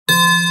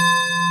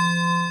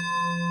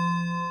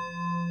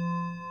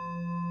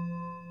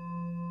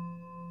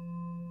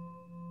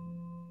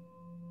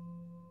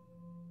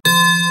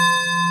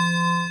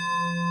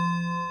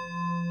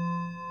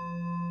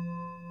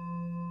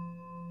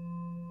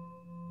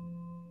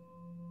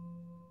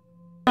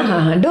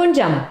Don't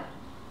jump.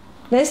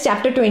 There's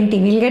chapter 20.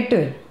 We'll get to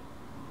it.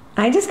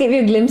 I just gave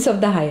you a glimpse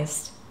of the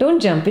highest. Don't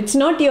jump. It's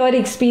not your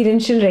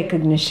experiential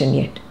recognition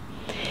yet.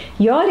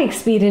 Your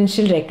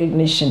experiential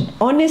recognition,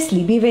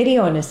 honestly, be very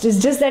honest, it's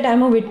just that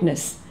I'm a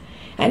witness.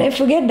 And I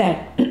forget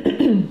that.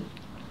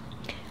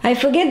 I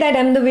forget that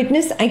I'm the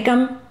witness. I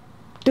come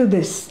to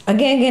this.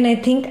 Again, I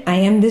think I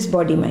am this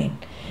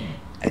body-mind.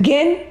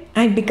 Again,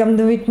 I become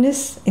the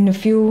witness in a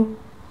few,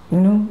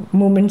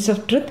 moments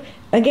of truth.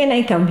 Again,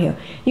 I come here.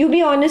 You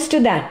be honest to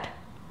that.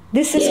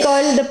 This is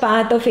called the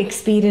path of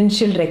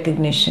experiential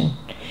recognition.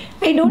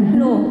 I don't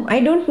know. I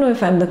don't know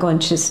if I'm the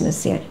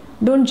consciousness yet.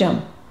 Don't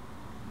jump.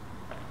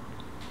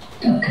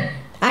 Okay.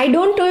 I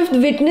don't know if the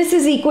witness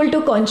is equal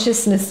to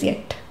consciousness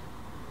yet.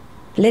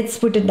 Let's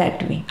put it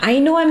that way. I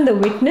know I'm the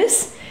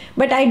witness,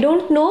 but I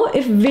don't know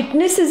if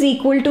witness is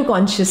equal to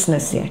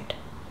consciousness yet.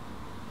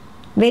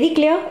 Very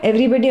clear?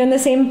 Everybody on the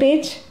same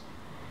page?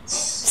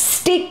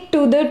 Stick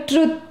to the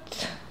truth.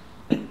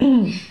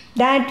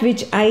 That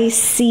which I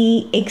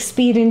see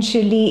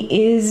experientially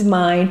is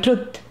my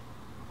truth.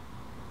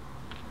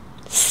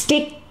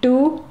 Stick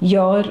to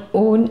your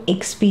own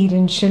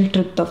experiential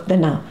truth of the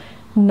now.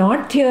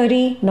 Not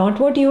theory, not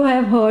what you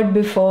have heard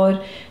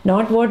before,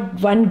 not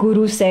what one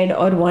guru said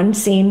or one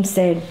saint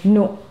said.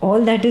 No,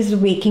 all that is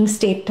waking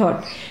state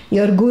thought.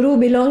 Your guru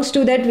belongs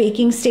to that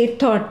waking state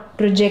thought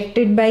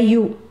projected by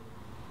you.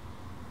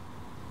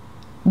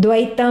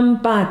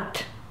 Advaitam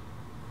path.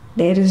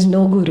 There is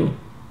no guru.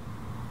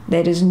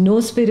 There is no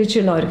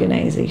spiritual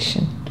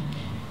organization.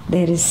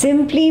 There is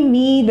simply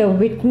me, the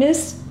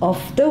witness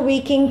of the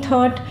waking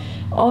thought,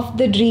 of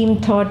the dream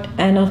thought,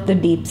 and of the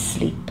deep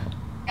sleep.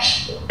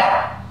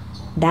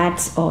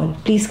 That's all.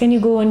 Please, can you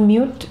go on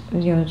mute?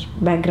 Your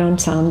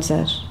background sounds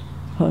are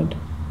heard.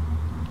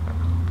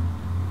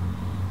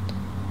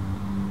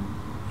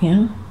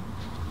 Yeah?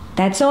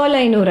 That's all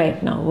I know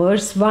right now.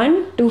 Verse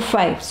 1 to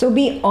 5. So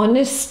be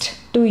honest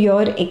to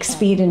your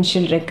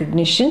experiential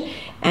recognition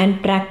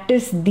and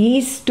practice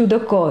these to the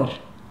core.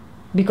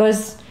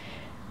 Because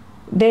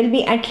there will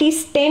be at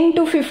least 10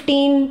 to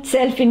 15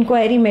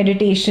 self-inquiry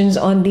meditations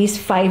on these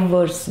 5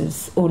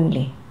 verses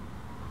only.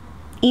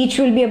 Each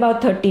will be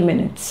about 30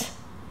 minutes.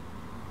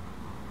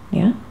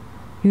 Yeah?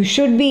 You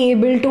should be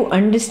able to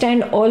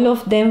understand all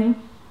of them.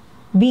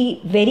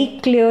 Be very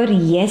clear,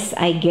 yes,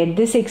 I get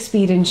this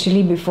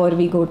experientially before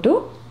we go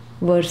to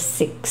verse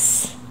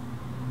 6.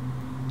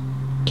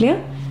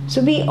 Clear?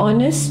 So be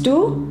honest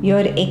to your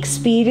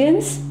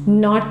experience,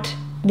 not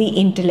the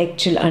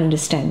intellectual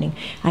understanding.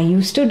 I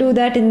used to do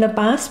that in the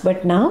past,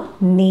 but now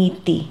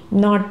neti,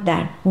 not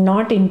that,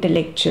 not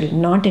intellectual,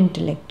 not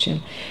intellectual.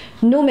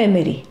 No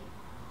memory,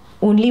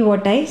 only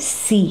what I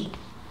see.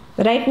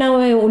 Right now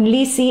I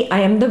only see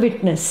I am the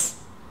witness.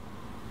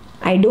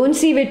 I don't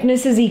see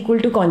witness is equal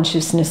to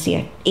consciousness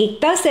yet.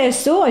 Ekta says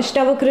so,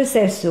 Ashtavakra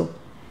says so.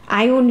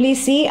 I only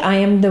see I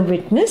am the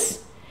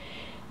witness.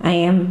 I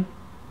am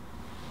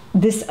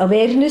this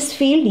awareness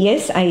field.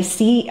 Yes, I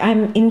see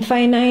I'm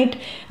infinite.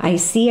 I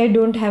see I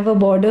don't have a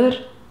border.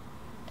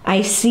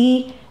 I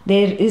see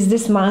there is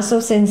this mass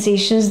of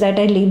sensations that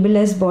I label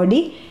as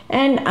body.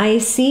 And I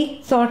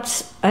see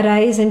thoughts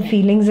arise and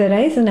feelings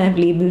arise, and I've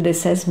labeled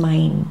this as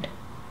mind.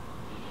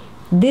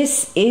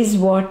 This is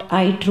what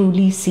I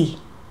truly see.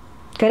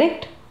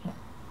 Correct?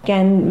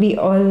 Can we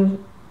all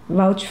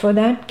vouch for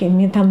that? Give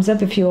me a thumbs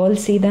up if you all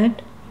see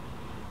that.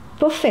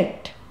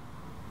 Perfect.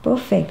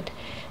 Perfect.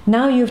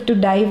 Now you have to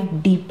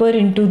dive deeper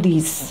into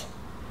these.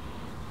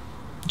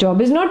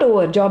 Job is not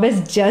over. Job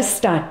has just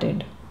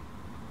started.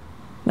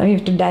 Now you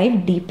have to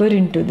dive deeper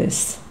into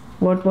this.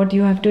 What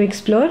you have to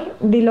explore?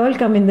 They'll all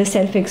come in the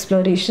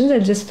self-explorations.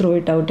 I'll just throw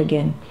it out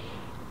again.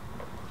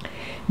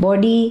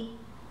 Body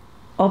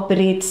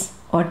operates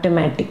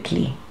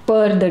automatically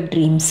per the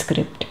dream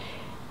script.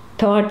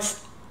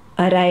 Thoughts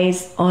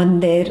arise on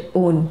their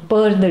own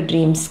per the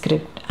dream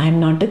script. I'm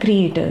not the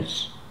creator.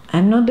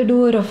 I'm not the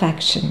doer of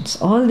actions.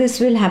 All this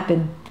will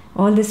happen.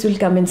 All this will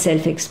come in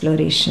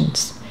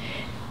self-explorations.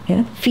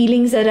 Yeah?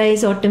 Feelings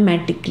arise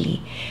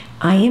automatically.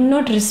 I am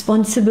not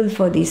responsible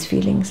for these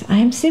feelings. I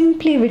am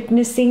simply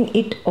witnessing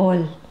it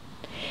all.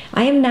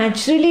 I am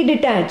naturally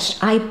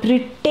detached. I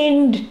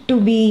pretend to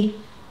be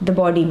the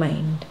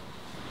body-mind.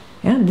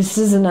 Yeah? This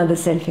is another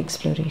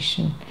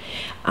self-exploration.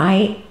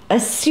 I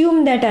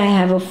assume that I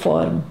have a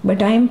form,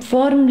 but I am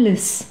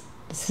formless.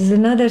 This is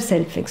another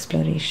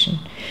self-exploration.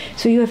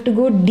 So you have to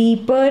go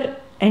deeper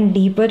and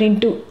deeper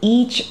into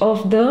each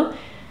of the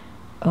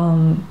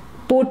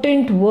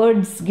potent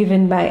words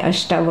given by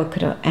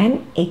Ashtavakra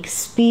and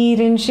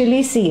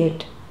experientially see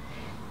it.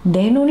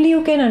 Then only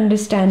you can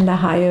understand the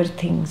higher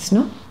things,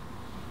 no?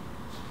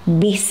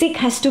 Basic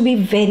has to be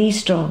very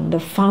strong. The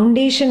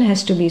foundation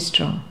has to be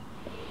strong.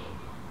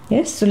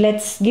 Yes, so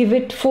let's give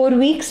it 4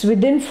 weeks.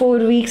 Within 4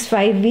 weeks,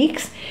 5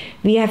 weeks,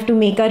 we have to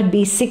make our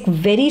basic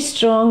very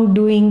strong,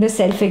 doing the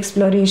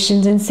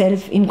self-explorations and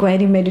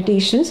self-inquiry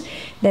meditations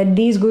that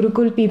these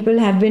Gurukul people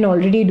have been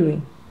already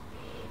doing.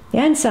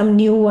 Yeah, and some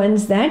new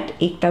ones that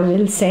Ekta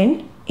will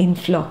send in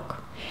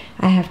flock.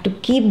 I have to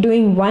keep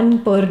doing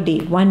one per day.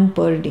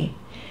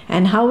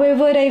 And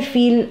however I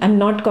feel I'm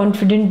not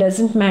confident,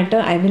 doesn't matter.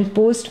 I will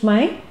post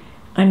my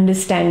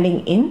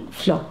understanding in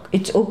flock.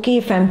 It's okay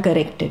if I'm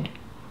corrected.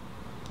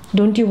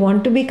 Don't you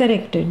want to be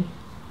corrected?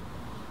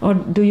 Or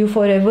do you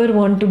forever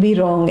want to be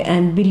wrong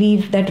and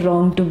believe that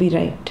wrong to be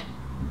right?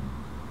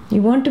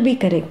 You want to be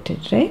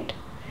corrected, right?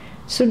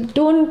 So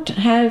don't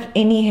have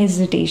any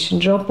hesitation.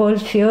 Drop all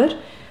fear.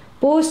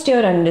 Post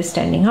your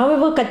understanding.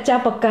 However,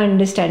 kacha pakka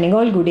understanding,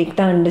 all good.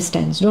 Ekta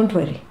understands. Don't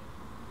worry.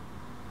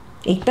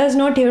 Ekta is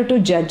not here to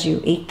judge you.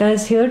 Ekta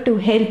is here to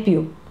help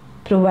you,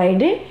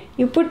 provided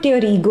you put your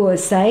ego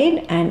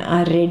aside and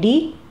are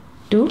ready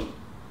to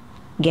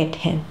get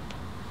help.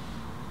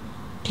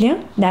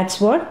 Clear?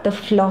 That's what the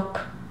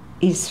flock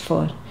is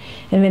for.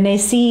 And when I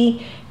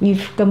see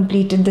we've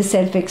completed the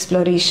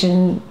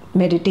self-exploration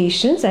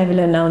meditations, I will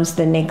announce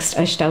the next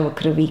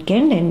Ashtavakra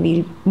weekend and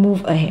we'll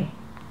move ahead.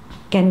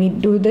 Can we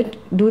do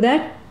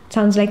that?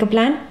 Sounds like a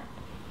plan?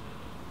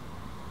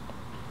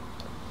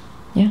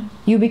 Yeah.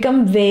 You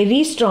become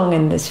very strong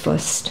in this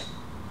first.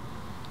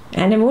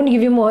 And I won't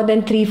give you more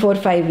than 3, 4,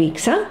 5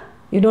 weeks.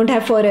 You don't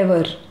have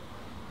forever.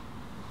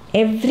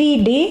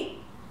 Every day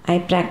I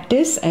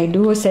practice, I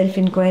do a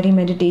self-inquiry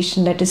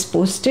meditation that is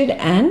posted,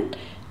 and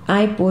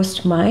I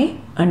post my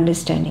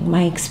understanding,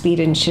 my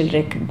experiential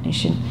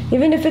recognition.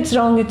 Even if it's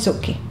wrong, it's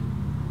okay.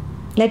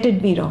 Let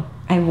it be wrong.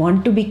 I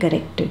want to be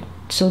corrected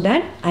so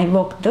that I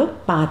walk the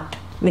path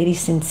very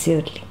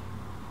sincerely.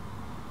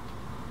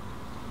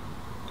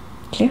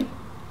 Clear?